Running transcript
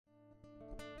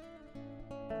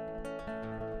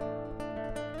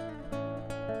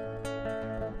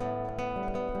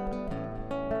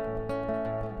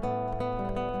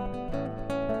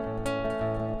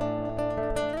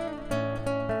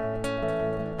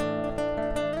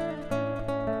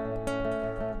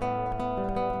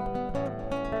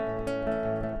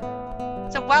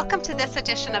Welcome to this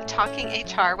edition of Talking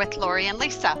HR with Lori and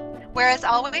Lisa, where, as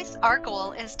always, our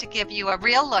goal is to give you a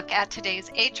real look at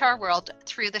today's HR world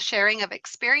through the sharing of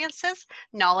experiences,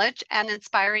 knowledge, and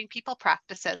inspiring people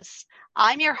practices.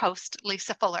 I'm your host,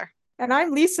 Lisa Fuller. And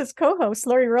I'm Lisa's co-host,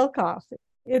 Lori Rilkoff.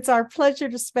 It's our pleasure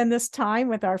to spend this time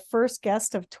with our first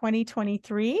guest of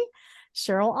 2023,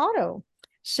 Cheryl Otto.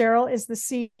 Cheryl is the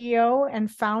CEO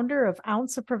and founder of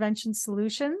Ounce of Prevention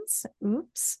Solutions,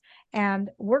 OOPS,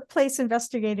 and Workplace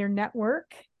Investigator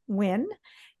Network, WIN.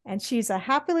 And she's a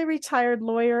happily retired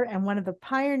lawyer and one of the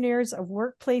pioneers of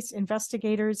workplace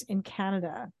investigators in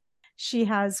Canada. She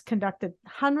has conducted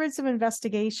hundreds of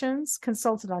investigations,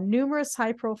 consulted on numerous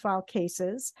high-profile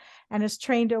cases, and has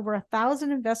trained over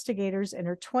 1,000 investigators in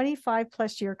her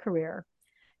 25-plus-year career.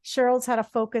 Cheryl's had a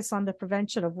focus on the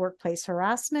prevention of workplace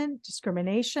harassment,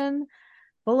 discrimination,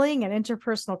 bullying, and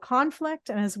interpersonal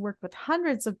conflict, and has worked with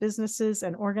hundreds of businesses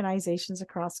and organizations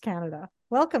across Canada.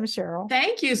 Welcome, Cheryl.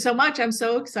 Thank you so much. I'm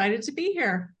so excited to be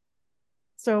here.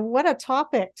 So what a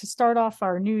topic to start off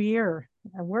our new year,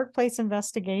 workplace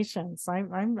investigations.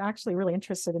 I'm actually really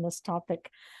interested in this topic,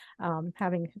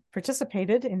 having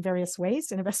participated in various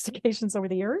ways in investigations over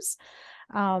the years.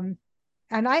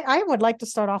 And I would like to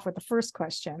start off with the first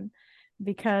question,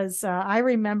 because I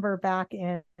remember back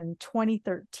in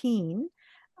 2013,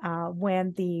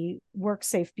 when the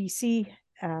WorkSafe BC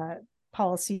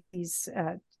policies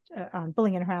on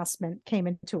bullying and harassment came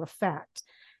into effect.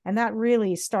 And that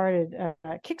really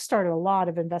kickstarted a lot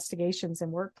of investigations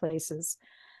in workplaces.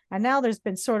 And now there's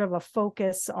been sort of a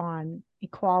focus on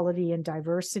equality and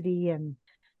diversity and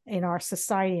in our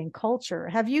society and culture.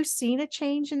 Have you seen a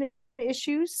change in the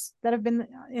issues that have been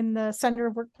in the center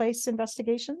of workplace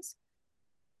investigations?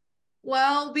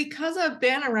 Well, because I've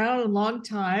been around a long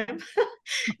time,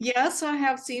 yes, I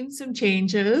have seen some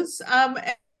changes. And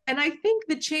I think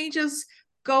the changes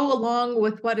go along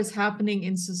with what is happening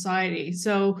in society.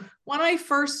 So when I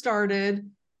first started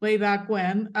way back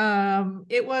when,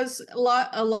 it was a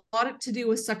lot to do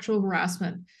with sexual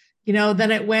harassment.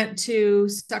 Then it went to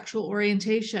sexual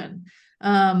orientation,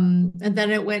 and then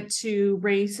it went to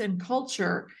race and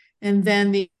culture, and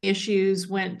then the issues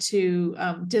went to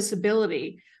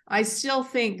disability. I still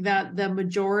think that the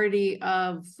majority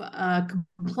of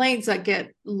complaints that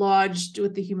get lodged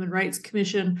with the Human Rights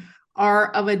Commission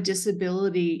are of a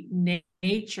disability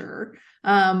nature.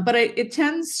 But it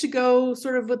tends to go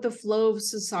sort of with the flow of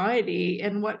society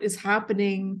and what is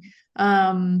happening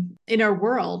in our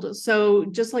world. So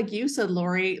just like you said,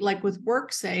 Lori, like with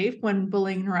WorkSafe, when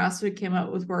bullying and harassment came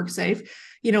out with WorkSafe,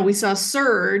 we saw a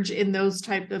surge in those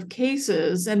type of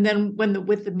cases. And then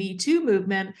with the Me Too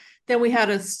movement, then we had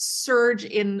a surge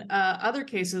in other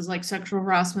cases like sexual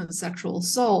harassment, sexual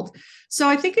assault. So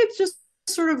I think it just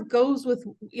sort of goes with,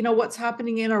 what's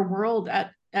happening in our world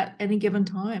at any given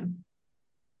time.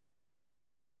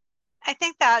 I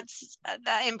think that's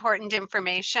the important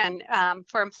information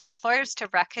for employers to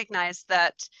recognize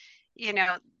that,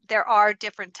 there are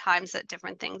different times that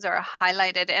different things are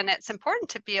highlighted, and it's important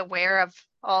to be aware of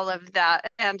all of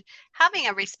that. And having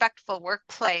a respectful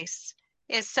workplace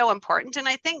is so important. And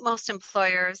I think most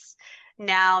employers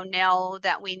now know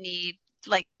that we need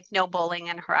like no bullying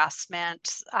and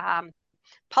harassment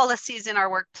policies in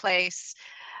our workplace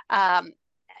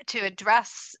to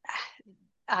address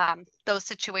those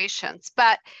situations.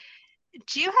 But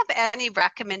do you have any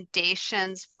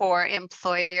recommendations for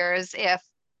employers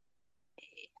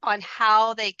on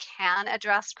how they can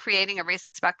address creating a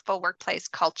respectful workplace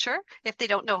culture if they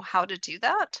don't know how to do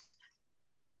that?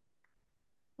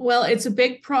 Well, it's a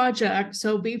big project,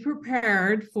 so be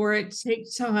prepared for it to take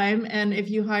time. And if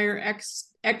you hire an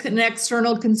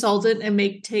external consultant, it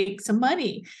may take some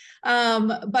money.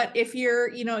 But if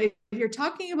you're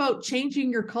talking about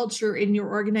changing your culture in your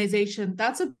organization,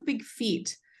 that's a big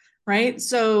feat, right?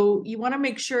 So you want to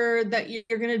make sure that you're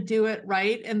going to do it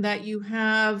right and that you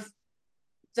have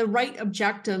the right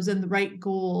objectives and the right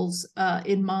goals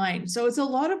in mind. So it's a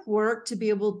lot of work to be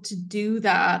able to do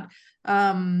that.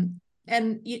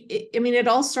 It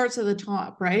all starts at the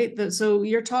top, right? So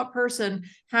your top person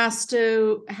has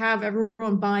to have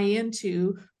everyone buy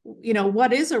into,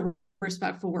 what is a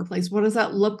respectful workplace? What does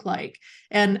that look like?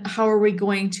 And how are we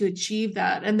going to achieve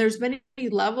that? And there's many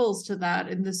levels to that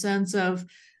in the sense of,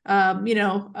 are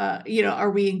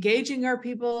we engaging our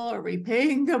people? Are we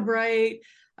paying them right?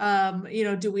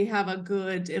 Do we have a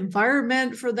good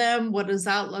environment for them? What does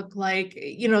that look like?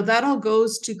 That all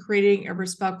goes to creating a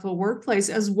respectful workplace,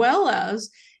 as well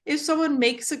as if someone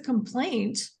makes a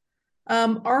complaint,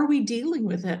 are we dealing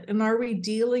with it? And are we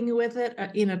dealing with it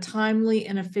in a timely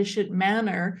and efficient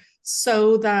manner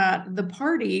so that the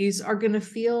parties are going to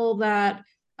feel that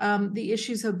the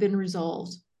issues have been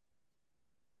resolved.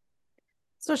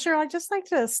 So Cheryl, I'd just like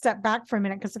to step back for a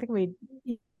minute because I think we,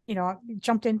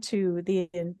 jumped into the,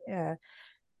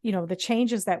 the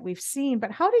changes that we've seen.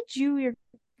 But how did you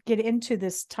get into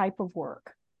this type of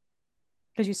work?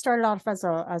 Because you started off as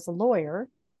a lawyer.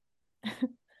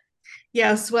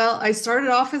 Yes, well, I started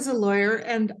off as a lawyer,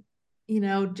 and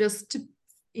just to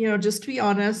be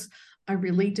honest, I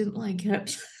really didn't like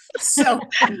it. So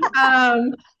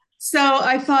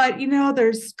I thought,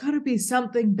 there's got to be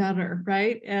something better,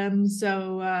 right? And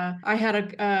so I had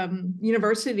a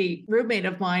university roommate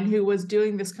of mine who was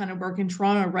doing this kind of work in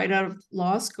Toronto right out of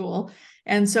law school.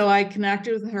 And so I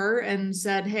connected with her and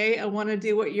said, hey, I want to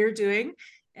do what you're doing.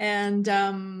 And,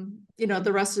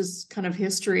 the rest is kind of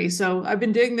history. So I've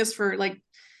been doing this for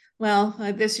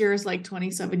this year is like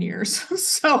 27 years.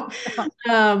 So,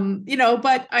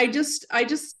 but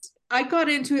I got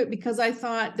into it because I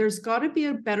thought there's got to be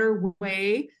a better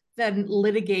way than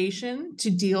litigation to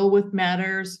deal with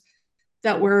matters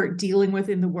that we're dealing with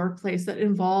in the workplace that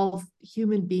involve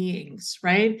human beings,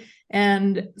 right?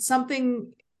 And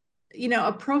something,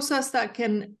 a process that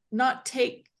can not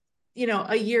take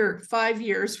a year, 5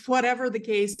 years, whatever the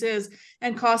case is,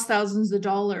 and cost thousands of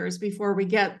dollars before we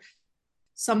get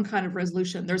some kind of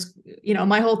resolution. There's,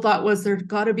 my whole thought was there's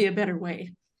got to be a better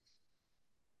way.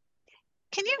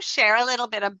 Can you share a little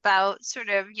bit about sort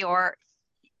of your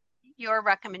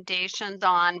recommendations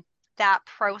on that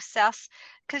process?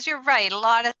 Because you're right, a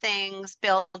lot of things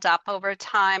build up over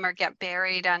time or get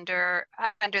buried under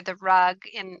the rug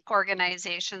in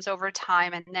organizations over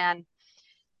time, and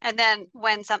then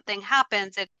when something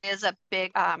happens, it is a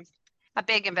big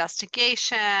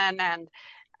investigation, and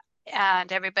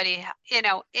everybody,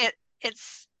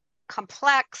 it's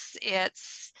complex,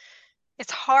 it's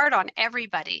hard on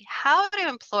everybody. How do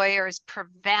employers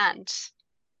prevent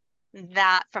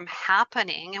that from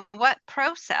happening, and what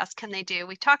process can they do?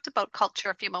 We talked about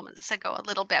culture a few moments ago a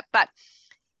little bit, but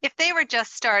if they were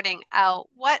just starting out,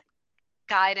 what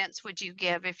guidance would you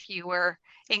give if you were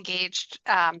engaged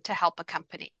to help a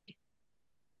company?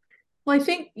 Well, I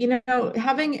think,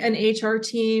 having an HR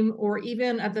team, or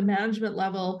even at the management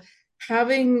level,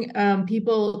 having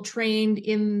people trained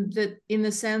in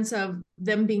the sense of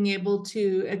them being able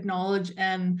to acknowledge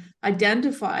and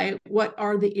identify what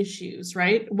are the issues,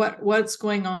 right? What's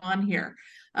going on here?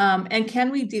 And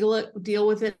can we deal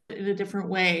with it in a different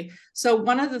way? So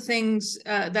one of the things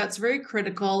that's very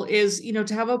critical is,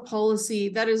 to have a policy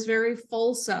that is very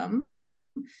fulsome,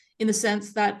 in the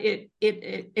sense that it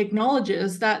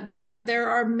acknowledges that there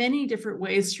are many different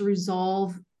ways to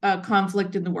resolve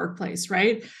conflict in the workplace,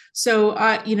 right? So,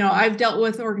 I've dealt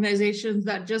with organizations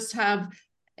that just have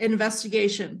an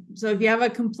investigation. So if you have a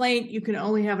complaint, you can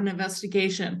only have an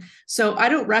investigation. So I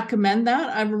don't recommend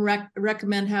that. I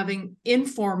recommend having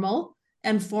informal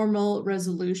and formal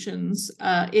resolutions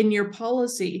in your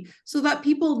policy, so that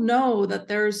people know that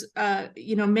there's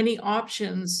many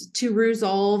options to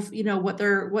resolve what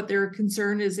their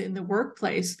concern is in the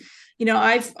workplace.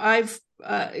 I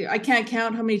can't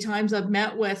count how many times I've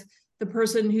met with the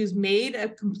person who's made a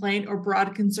complaint or brought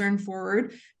a concern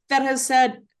forward that has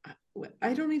said,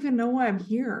 I don't even know why I'm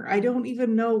here. I don't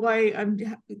even know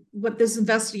what this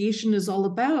investigation is all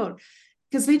about,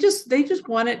 because they just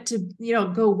want it to,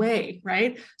 go away,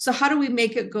 right? So how do we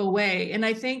make it go away? And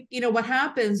I think, what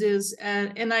happens is,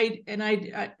 I'm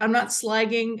not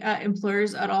slagging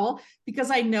employers at all, because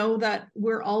I know that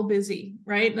we're all busy,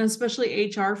 right? And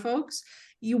especially HR folks,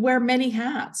 you wear many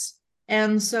hats.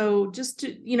 And so just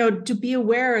to be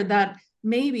aware that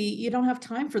maybe you don't have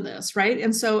time for this, right?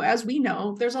 And so, as we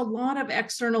know, there's a lot of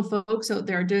external folks out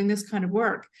there doing this kind of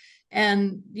work.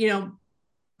 And,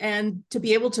 and to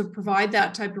be able to provide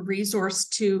that type of resource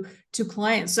to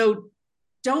clients. So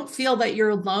don't feel that you're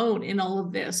alone in all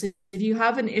of this. If you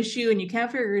have an issue and you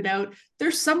can't figure it out,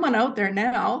 there's someone out there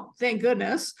now, thank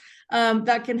goodness,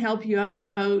 that can help you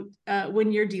out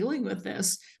when you're dealing with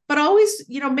this. But always,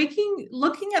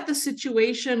 looking at the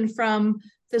situation from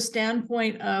the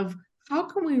standpoint of, how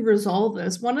can we resolve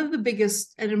this? One of the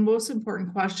biggest and most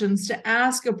important questions to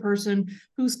ask a person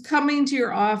who's coming to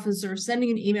your office or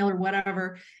sending an email or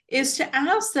whatever is to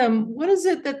ask them, what is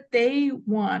it that they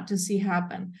want to see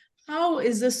happen? How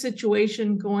is this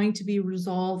situation going to be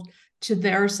resolved to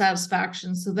their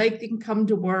satisfaction, so they can come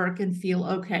to work and feel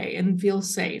okay and feel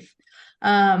safe?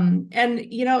 And,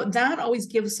 that always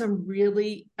gives some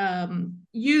really,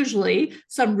 usually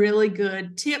some really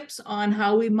good tips on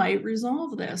how we might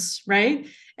resolve this, right?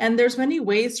 And there's many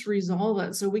ways to resolve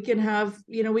it. So we can have,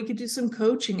 we could do some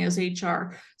coaching as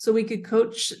HR. So we could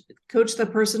coach the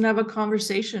person, have a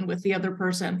conversation with the other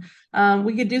person.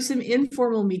 We could do some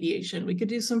informal mediation. We could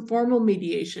do some formal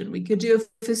mediation. We could do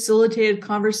a facilitated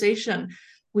conversation.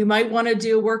 We might want to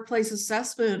do a workplace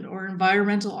assessment or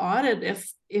environmental audit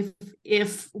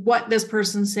if what this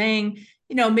person's saying,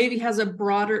 maybe has a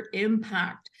broader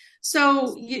impact.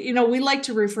 So, we like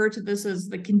to refer to this as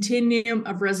the continuum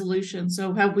of resolution.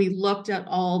 So have we looked at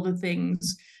all the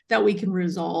things that we can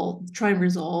try and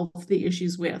resolve the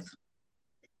issues with?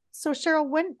 So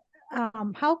Cheryl,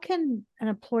 how can an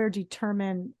employer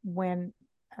determine when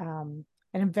an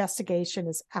investigation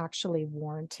is actually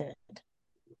warranted?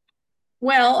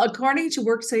 Well, according to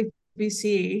WorkSafe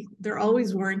BC, they're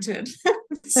always warranted.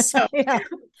 So,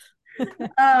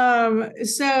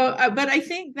 but I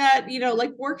think that,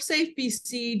 like WorkSafe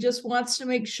BC just wants to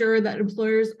make sure that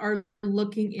employers are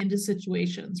looking into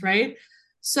situations, right?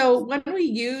 So when we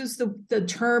use the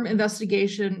term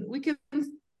investigation, we can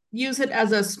use it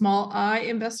as a small I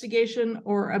investigation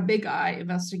or a big I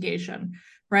investigation,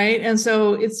 right? And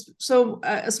so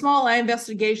a small I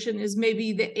investigation is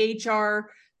maybe the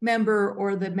HR member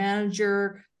or the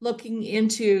manager looking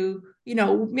into,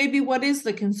 maybe what is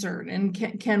the concern and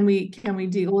can we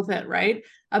deal with it, right?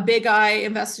 A big I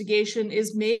investigation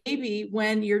is maybe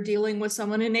when you're dealing with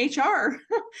someone in HR,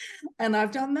 and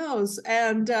I've done those,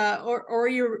 and or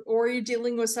you're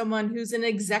dealing with someone who's in an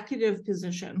executive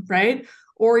position, right?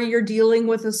 Or you're dealing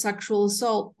with a sexual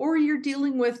assault, or you're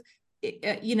dealing with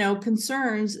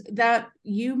concerns that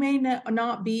you may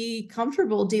not be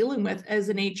comfortable dealing with as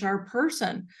an HR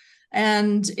person.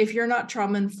 And if you're not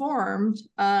trauma informed,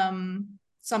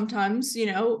 sometimes,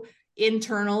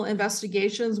 internal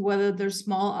investigations, whether they're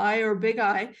small I or big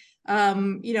I,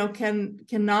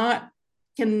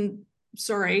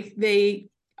 they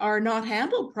are not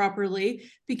handled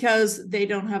properly because they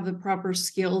don't have the proper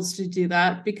skills to do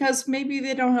that, because maybe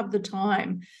they don't have the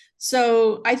time.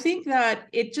 So I think that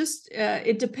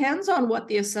it depends on what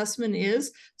the assessment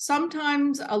is.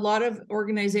 Sometimes a lot of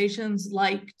organizations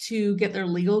like to get their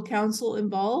legal counsel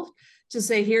involved to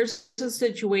say, here's the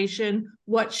situation.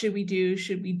 What should we do?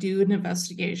 Should we do an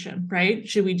investigation, right?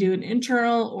 Should we do an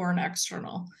internal or an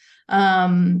external?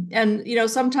 And,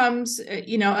 sometimes,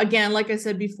 again, like I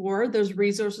said before, there's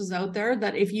resources out there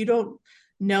that if you don't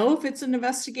know if it's an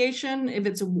investigation, if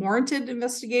it's a warranted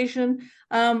investigation,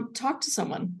 talk to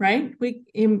someone, right?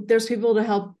 There's people to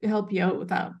help you out with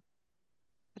that.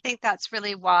 I think that's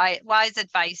really wise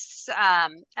advice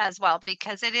as well,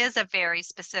 because it is a very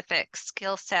specific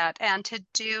skill set, and to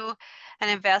do an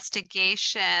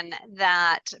investigation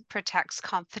that protects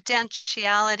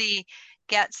confidentiality,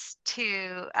 gets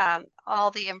to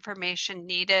all the information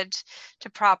needed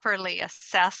to properly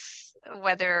assess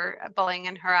whether bullying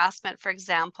and harassment, for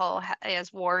example,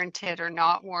 is warranted or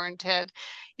not warranted,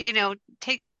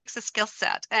 takes a skill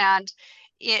set, and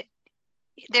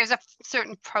there's a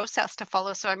certain process to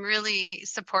follow. So I'm really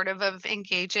supportive of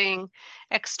engaging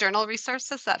external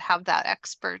resources that have that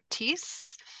expertise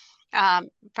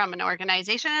from an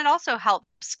organization. It also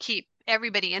helps keep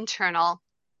everybody internal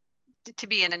to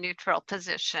be in a neutral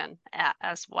position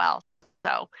as well.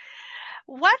 So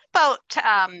what about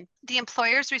the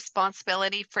employer's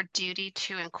responsibility for duty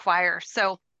to inquire?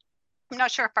 So I'm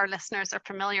not sure if our listeners are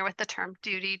familiar with the term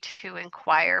duty to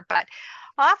inquire, but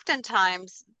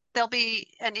oftentimes there'll be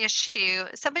an issue.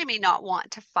 Somebody may not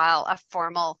want to file a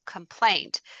formal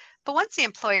complaint, but once the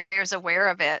employer is aware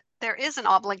of it, there is an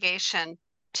obligation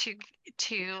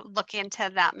to look into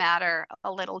that matter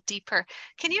a little deeper.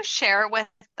 Can you share with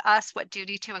us what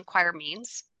duty to inquire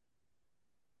means?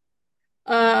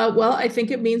 Well, I think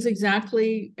it means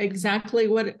exactly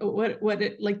what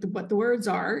the words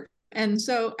are. And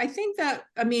so I think that,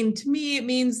 to me, it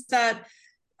means that,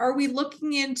 are we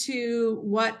looking into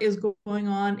what is going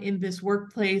on in this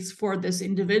workplace for this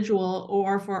individual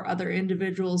or for other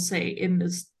individuals, say in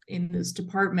this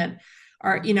department?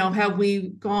 Or, have we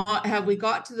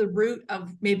got to the root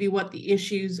of maybe what the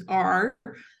issues are?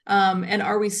 And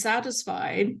are we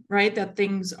satisfied, right, that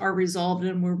things are resolved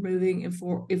and we're moving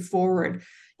it forward?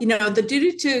 The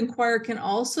duty to inquire can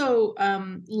also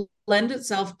lend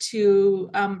itself to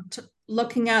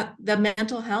looking at the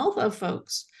mental health of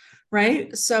folks,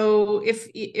 right? So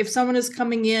if someone is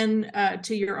coming in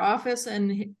to your office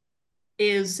and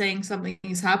is saying something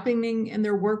is happening in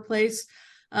their workplace,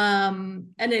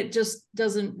 and it just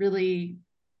doesn't really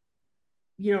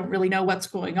you don't really know what's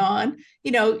going on.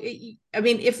 I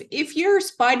mean, if your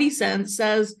spidey sense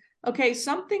says, okay,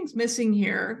 something's missing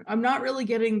here, I'm not really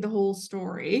getting the whole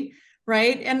story,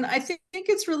 right? And I think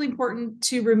it's really important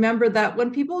to remember that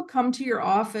when people come to your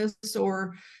office,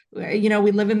 or we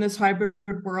live in this hybrid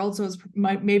world, so it's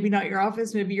maybe not your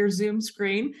office, maybe your Zoom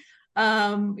screen,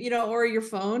 or your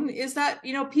phone, is that,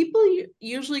 people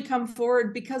usually come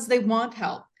forward because they want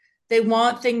help. They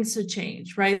want things to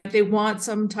change, right? They want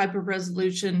some type of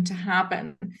resolution to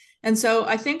happen. And so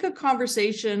I think a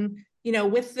conversation,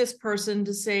 with this person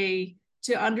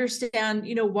to understand,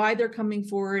 why they're coming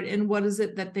forward and what is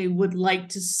it that they would like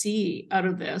to see out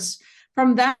of this.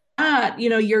 From that,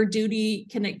 your duty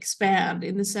can expand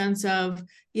in the sense of,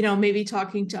 maybe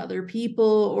talking to other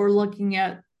people or looking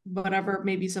at whatever,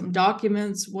 maybe some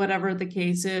documents, whatever the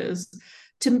case is,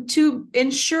 to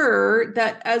ensure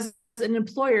that as an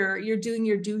employer, you're doing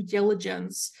your due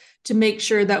diligence to make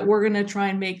sure that we're going to try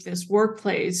and make this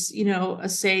workplace, a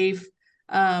safe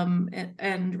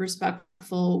and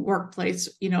respectful workplace,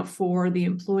 for the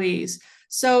employees.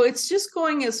 So it's just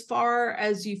going as far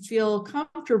as you feel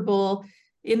comfortable,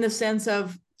 in the sense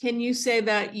of, can you say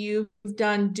that you've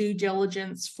done due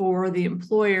diligence for the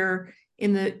employer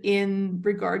in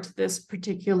regard to this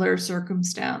particular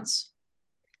circumstance?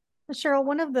 Cheryl,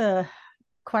 one of the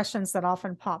questions that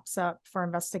often pops up for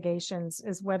investigations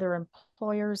is whether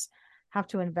employers have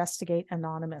to investigate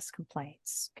anonymous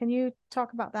complaints. Can you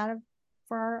talk about that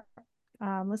for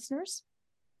our listeners?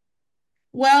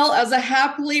 Well, as a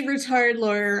happily retired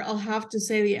lawyer, I'll have to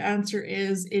say the answer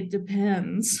is it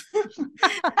depends.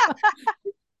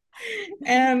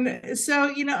 And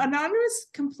so, anonymous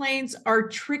complaints are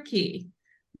tricky,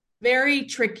 very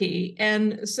tricky.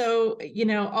 And so,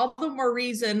 all the more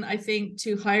reason, I think,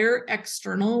 to hire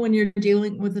external when you're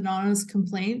dealing with anonymous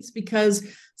complaints, because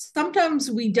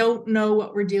sometimes we don't know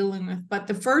what we're dealing with. But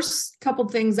the first couple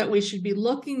things that we should be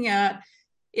looking at,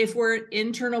 if we're an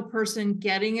internal person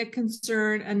getting a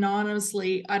concern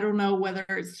anonymously, I don't know whether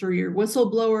it's through your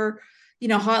whistleblower,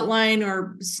 hotline,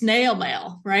 or snail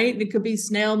mail, right? It could be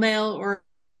snail mail or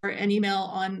an email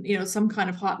on, some kind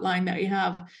of hotline that you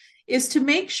have, is to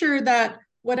make sure that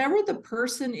whatever the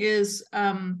person is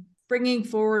bringing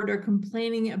forward or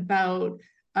complaining about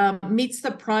meets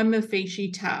the prima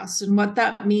facie test. And what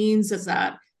that means is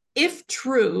that, if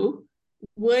true,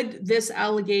 would this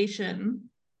allegation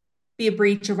be a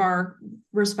breach of our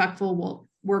respectful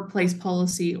workplace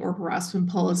policy or harassment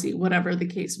policy, whatever the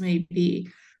case may be,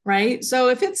 right? So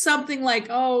if it's something like,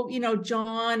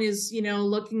 John is,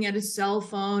 looking at his cell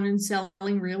phone and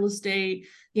selling real estate,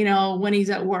 when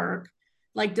he's at work,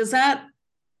 like, does that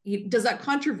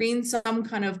contravene some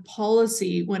kind of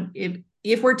policy? When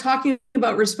if we're talking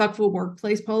about respectful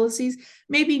workplace policies,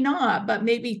 maybe not, but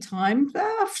maybe time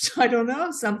theft, I don't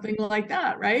know, something like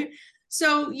that, right?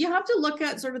 So you have to look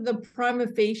at sort of the prima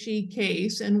facie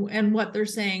case and what they're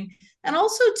saying. And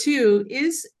also, too,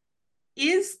 is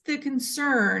the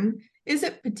concern, is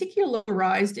it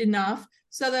particularized enough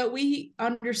so that we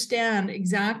understand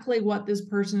exactly what this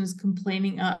person is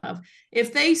complaining of?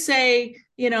 If they say,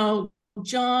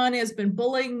 John has been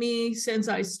bullying me since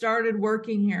I started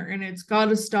working here and it's got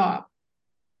to stop,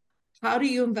 how do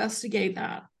you investigate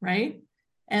that, right?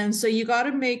 And so you got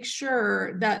to make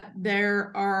sure that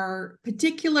there are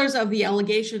particulars of the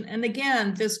allegation. And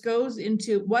again, this goes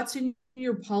into what's in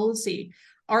your policy.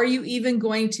 Are you even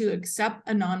going to accept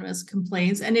anonymous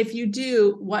complaints? And if you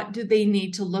do, what do they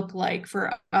need to look like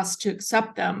for us to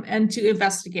accept them and to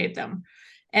investigate them?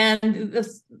 And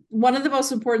one of the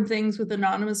most important things with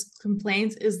anonymous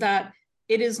complaints is that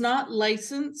it is not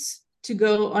licensed to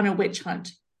go on a witch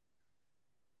hunt.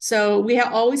 So we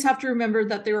always have to remember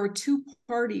that there are two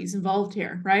parties involved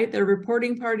here, right? The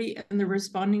reporting party and the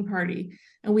responding party,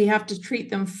 and we have to treat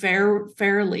them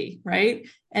fairly, right?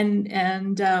 And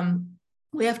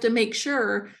we have to make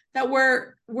sure that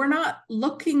we're not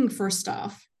looking for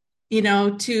stuff,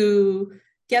 to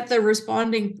get the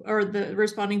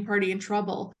responding party in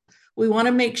trouble. We want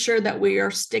to make sure that we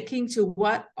are sticking to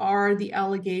what are the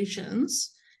allegations,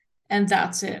 and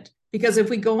that's it. Because if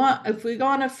we go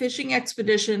on a fishing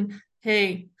expedition,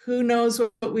 hey, who knows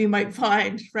what we might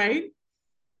find, right?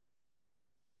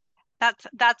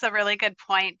 That's a really good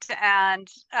point. And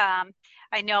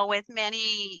I know with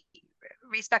many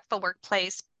respectful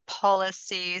workplace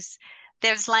policies,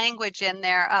 there's language in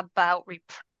there about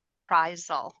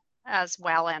reprisal as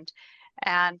well,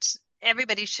 and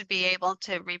everybody should be able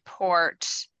to report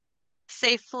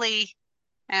safely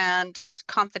and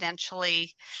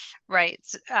confidentially, right,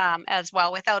 as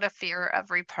well, without a fear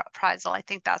of reprisal. I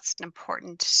think that's an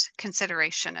important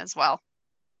consideration as well.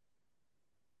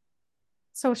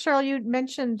 So Cheryl, you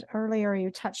mentioned earlier,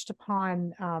 you touched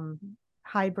upon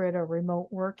hybrid or remote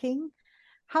working.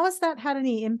 How has that had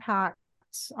any impact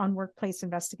on workplace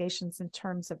investigations in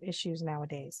terms of issues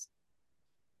nowadays?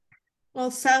 Well,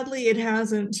 sadly, it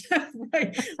hasn't.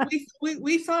 Right.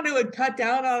 We thought it would cut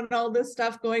down on all this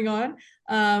stuff going on,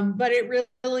 but it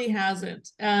really hasn't.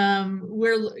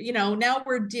 We're, now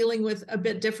we're dealing with a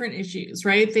bit different issues,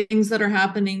 right? Things that are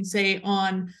happening, say,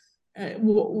 on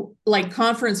like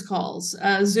conference calls,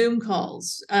 Zoom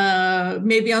calls,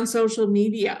 maybe on social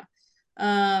media.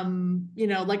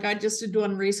 Like I just did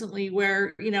one recently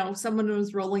where, someone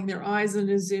was rolling their eyes in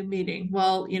a Zoom meeting.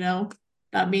 Well,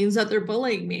 that means that they're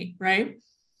bullying me, right?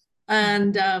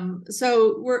 And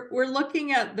so we're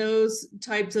looking at those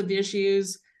types of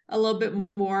issues a little bit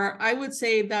more. I would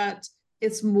say that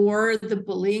it's more the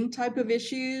bullying type of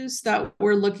issues that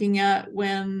we're looking at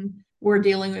when we're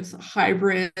dealing with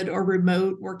hybrid or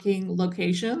remote working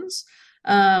locations.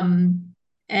 I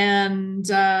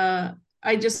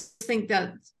just think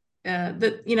that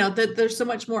that there's so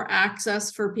much more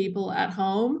access for people at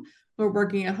home who are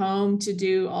working at home to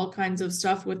do all kinds of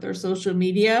stuff with their social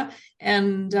media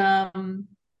and their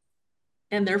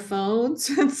phones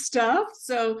and stuff.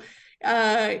 So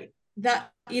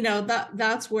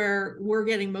that's where we're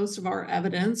getting most of our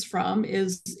evidence from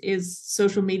is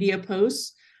social media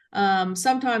posts.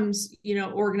 Sometimes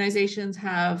organizations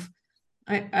have,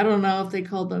 I don't know if they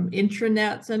call them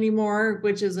intranets anymore,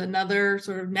 which is another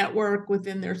sort of network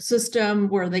within their system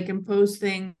where they can post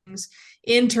things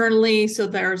internally. So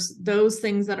there's those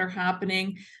things that are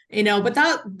happening, but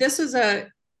this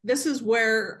is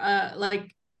where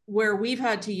where we've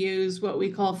had to use what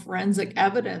we call forensic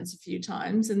evidence a few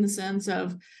times, in the sense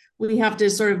of we have to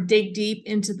sort of dig deep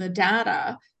into the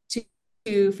data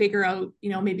to figure out,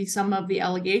 maybe some of the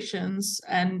allegations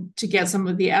and to get some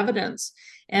of the evidence.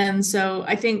 And so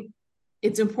I think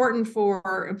it's important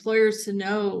for employers to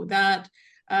know that,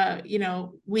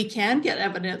 we can get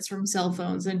evidence from cell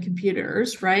phones and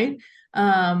computers, right?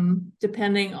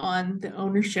 Depending on the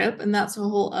ownership, and that's a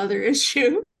whole other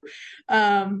issue.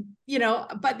 But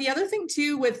the other thing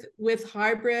too with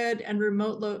hybrid and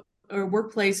remote or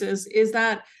workplaces is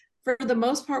that for the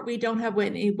most part, we don't have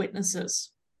any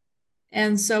witnesses.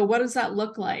 And so what does that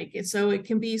look like? So it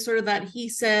can be sort of that he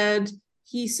said,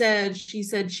 she said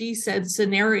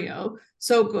scenario.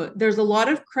 So there's a lot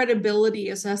of credibility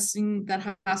assessing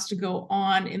that has to go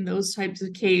on in those types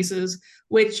of cases,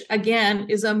 which again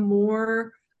is a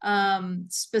more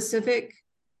specific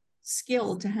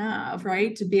skill to have,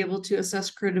 right? To be able to assess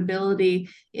credibility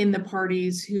in the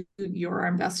parties who you're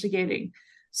investigating.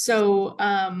 So,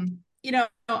 and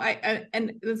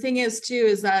the thing is too,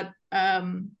 is that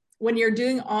when you're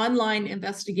doing online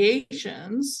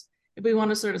investigations, if we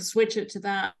want to sort of switch it to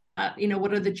that,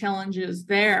 what are the challenges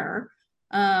there?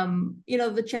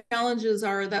 The challenges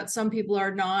are that some people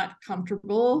are not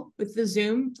comfortable with the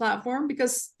Zoom platform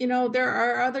because, there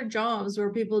are other jobs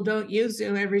where people don't use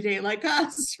Zoom every day like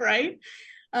us, right?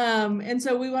 And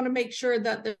so we want to make sure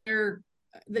that they're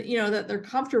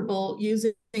comfortable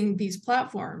using these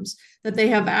platforms, that they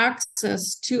have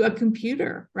access to a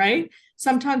computer, right?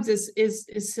 Sometimes it's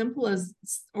as simple as,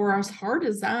 or as hard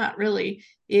as that really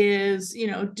is,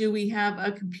 do we have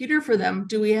a computer for them?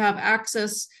 Do we have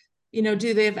access,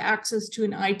 do they have access to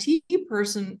an IT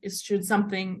person should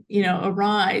something,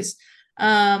 arise?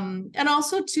 And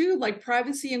also too, like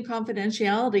privacy and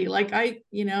confidentiality. Like I've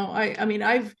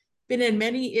been in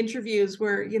many interviews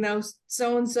where,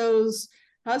 so-and-so's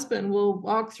husband will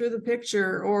walk through the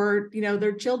picture, or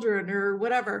their children or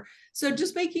whatever. So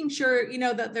just making sure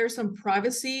that there's some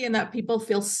privacy and that people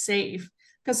feel safe,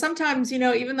 because sometimes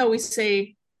even though we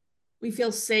say we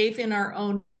feel safe in our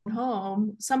own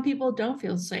home, some people don't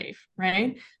feel safe,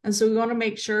 right? And so we want to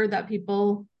make sure that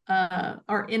people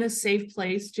are in a safe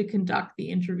place to conduct the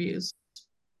interviews.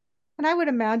 And I would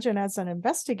imagine as an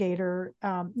investigator,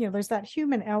 there's that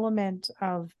human element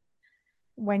of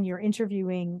when you're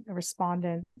interviewing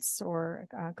respondents or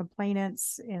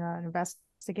complainants in an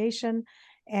investigation,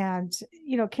 and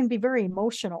can be very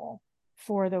emotional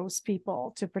for those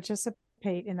people to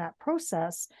participate in that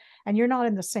process, and you're not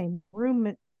in the same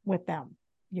room with them.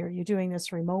 You're doing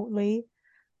this remotely.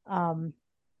 I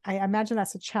imagine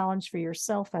that's a challenge for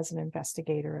yourself as an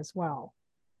investigator as well.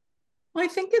 Well, I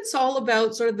think it's all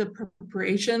about sort of the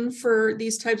preparation for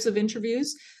these types of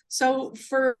interviews. So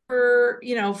for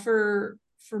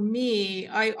me,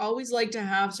 I always like to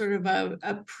have sort of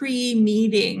a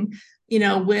pre-meeting,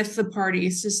 with the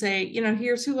parties to say,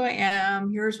 here's who I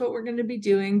am, here's what we're going to be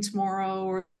doing tomorrow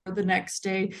or the next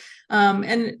day.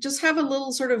 And just have a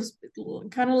little sort of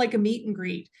kind of like a meet and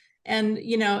greet. And,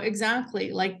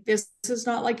 exactly, like this is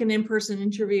not like an in-person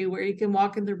interview where you can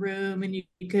walk in the room and you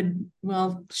could,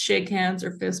 well, shake hands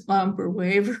or fist bump or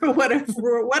wave or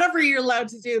whatever you're allowed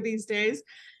to do these days.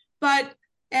 But,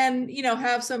 and,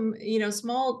 have some,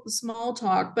 small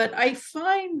talk. But I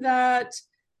find that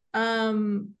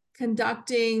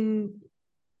conducting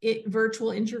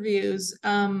virtual interviews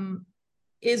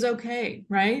is okay,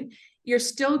 right? You're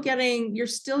still getting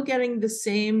the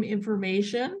same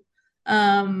information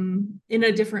in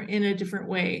a different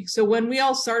way. So when we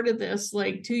all started this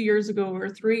like 2 years ago or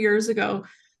 3 years ago,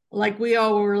 like we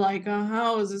all were like, oh,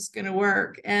 how is this going to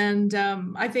work? And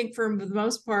I think for the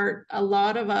most part, a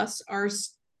lot of us are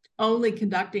only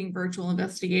conducting virtual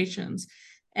investigations,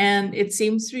 and it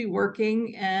seems to be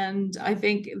working. And I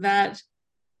think that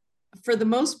for the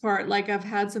most part, like I've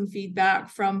had some feedback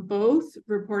from both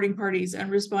reporting parties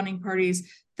and responding parties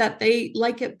that they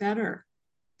like it better,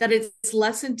 that it's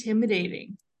less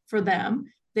intimidating for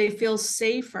them. They feel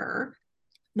safer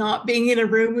not being in a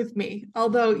room with me,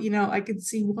 although, I could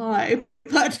see why,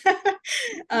 but,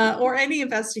 or any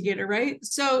investigator, right?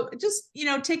 So just,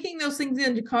 taking those things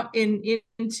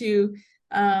into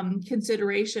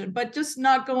consideration, but just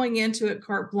not going into it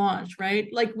carte blanche, right?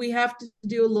 Like we have to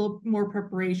do a little more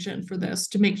preparation for this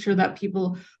to make sure that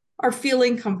people are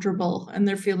feeling comfortable and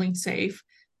they're feeling safe,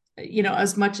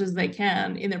 as much as they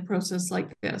can in a process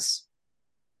like this.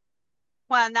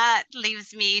 Well, and that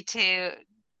leaves me to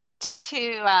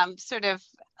sort of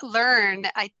learn.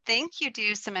 I think you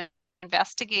do some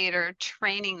investigator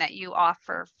training that you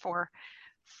offer for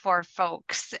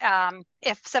folks.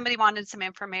 If somebody wanted some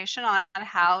information on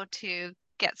how to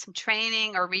get some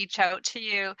training or reach out to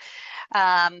you,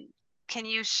 can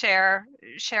you share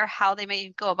how they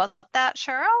may go about that,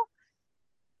 Cheryl?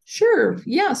 Sure.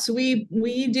 Yes, we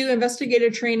do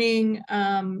investigator training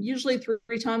usually 3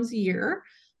 times a year.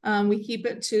 We keep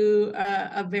it to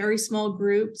a very small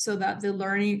group so that the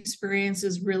learning experience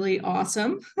is really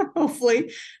awesome,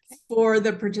 hopefully, for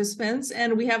the participants.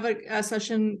 And we have a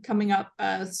session coming up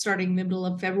starting middle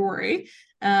of February.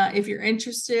 If you're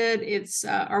interested, it's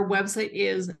our website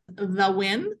is The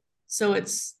Win. So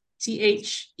it's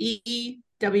THEEWIN,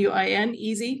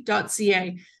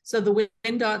 easy.ca. So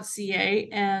thewin.ca.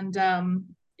 And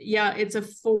it's a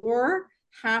 4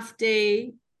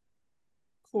 half-day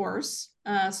course.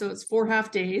 So it's 4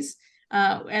 half days.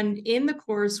 And in the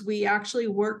course, we actually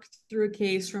work through a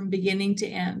case from beginning to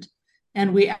end.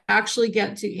 And we actually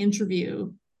get to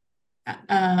interview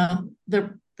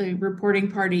the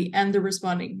reporting party and the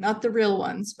responding, not the real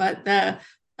ones, but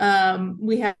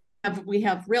we have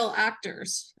real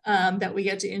actors that we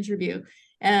get to interview.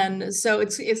 And so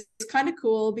it's kind of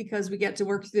cool because we get to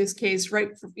work through this case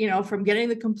right, from getting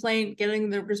the complaint,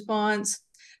 getting the response,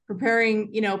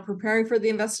 preparing for the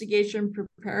investigation,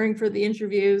 preparing for the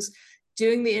interviews,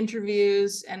 doing the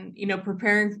interviews, and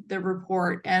preparing the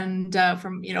report, and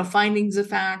from findings of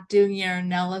fact, doing your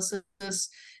analysis,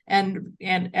 and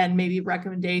maybe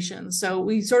recommendations. So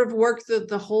we sort of work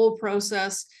the whole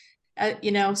process,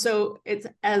 so it's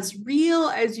as real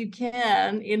as you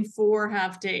can in 4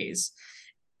 half days.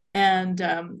 And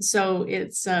so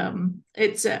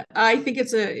I think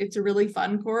it's a really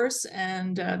fun course,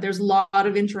 and there's a lot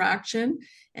of interaction,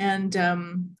 and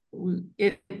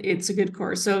it's a good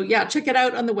course. So yeah, check it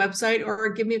out on the website or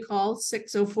give me a call,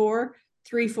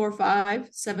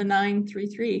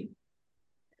 604-345-7933.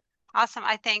 Awesome.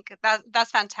 I think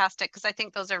that's fantastic, because I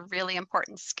think those are really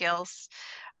important skills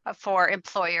for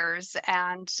employers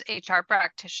and HR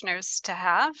practitioners to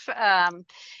have.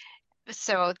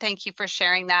 So thank you for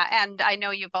sharing that. And I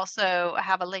know you've also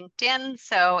have a LinkedIn,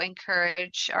 so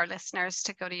encourage our listeners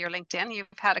to go to your LinkedIn. You've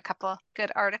had a couple of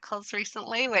good articles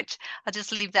recently, which I'll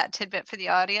just leave that tidbit for the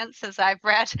audience, as I've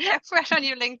read on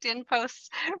your LinkedIn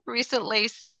posts recently.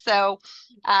 So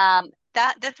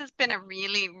this has been a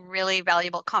really, really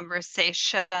valuable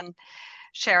conversation,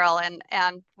 Cheryl,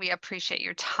 and we appreciate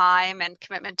your time and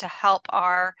commitment to help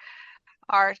our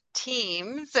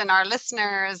teams and our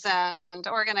listeners and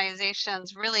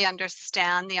organizations really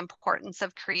understand the importance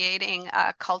of creating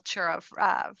a culture of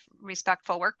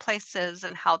respectful workplaces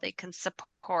and how they can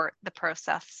support the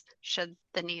process should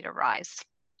the need arise.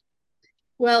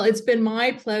 Well, it's been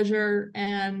my pleasure.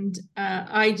 And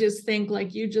I just think,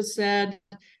 like you just said,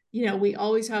 we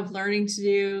always have learning to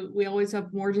do. We always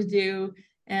have more to do.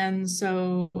 And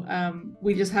so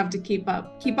we just have to keep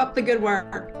up the good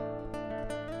work.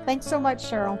 Thanks so much,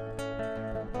 Cheryl.